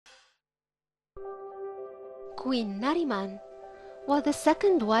Queen Nariman was the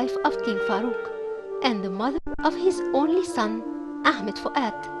second wife of King Farouk and the mother of his only son, Ahmed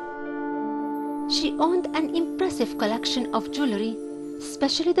Fuad. She owned an impressive collection of jewelry,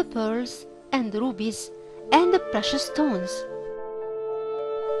 especially the pearls and the rubies and the precious stones.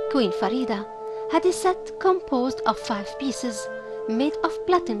 Queen Farida had a set composed of 5 pieces made of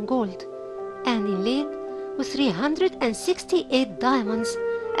platinum gold and inlaid with 368 diamonds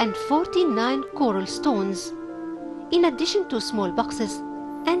and 49 coral stones, in addition to small boxes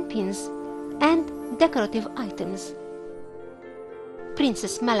and pins and decorative items.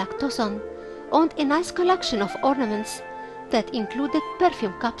 Princess Malak Toson owned a nice collection of ornaments that included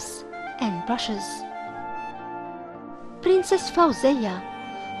perfume cups and brushes. Princess Fawzia,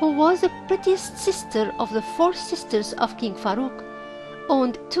 who was the prettiest sister of the 4 sisters of King Farouk,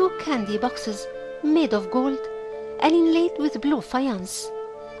 owned 2 candy boxes made of gold and inlaid with blue faience,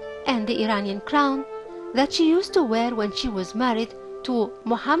 and the Iranian crown that she used to wear when she was married to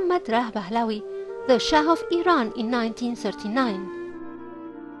Muhammad Rah Pahlavi, the Shah of Iran, in 1939.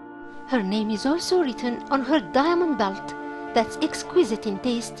 Her name is also written on her diamond belt that's exquisite in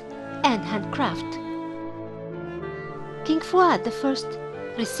taste and handcraft. King Fuad I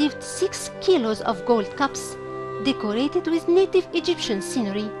received 6 kilos of gold cups decorated with native Egyptian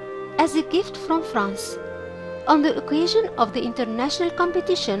scenery as a gift from France on the occasion of the international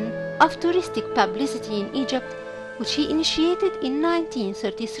competition of touristic publicity in Egypt, which he initiated in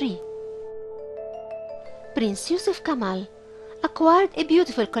 1933. Prince Yusuf Kamal acquired a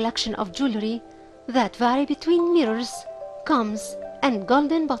beautiful collection of jewelry that vary between mirrors, combs, and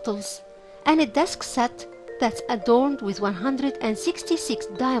golden bottles, and a desk set that's adorned with 166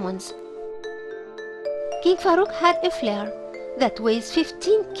 diamonds. King Farouk had a flare that weighs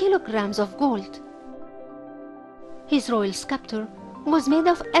 15 kilograms of gold. His royal scepter was made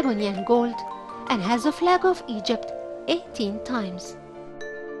of ebony and gold and has the flag of Egypt 18 times.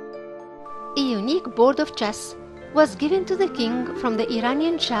 A unique board of chess was given to the king from the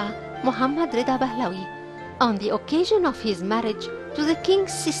Iranian Shah Muhammad Reza Pahlavi on the occasion of his marriage to the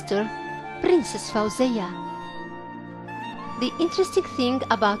king's sister, Princess Fawzia. The interesting thing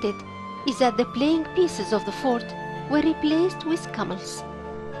about it is that the playing pieces of the fort were replaced with camels.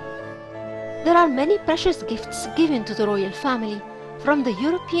 There are many precious gifts given to the royal family from the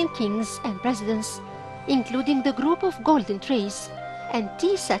European kings and presidents, including the group of golden trays and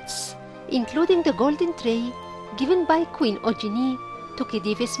tea sets, including the golden tray given by Queen Eugenie to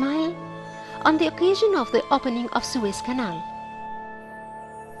Khedive Ismail on the occasion of the opening of Suez Canal.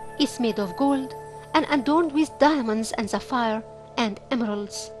 It's made of gold and adorned with diamonds and sapphire and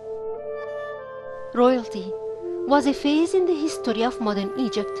emeralds. Royalty was a phase in the history of modern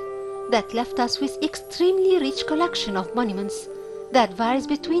Egypt that left us with extremely rich collection of monuments that varies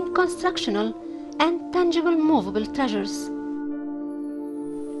between constructional and tangible movable treasures.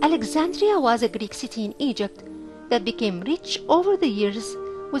 Alexandria was a Greek city in Egypt that became rich over the years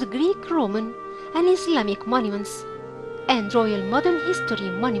with Greek, Roman, and Islamic monuments and royal modern history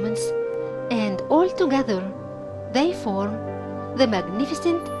monuments, and all together they form the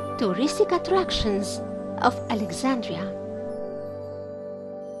magnificent touristic attractions of Alexandria.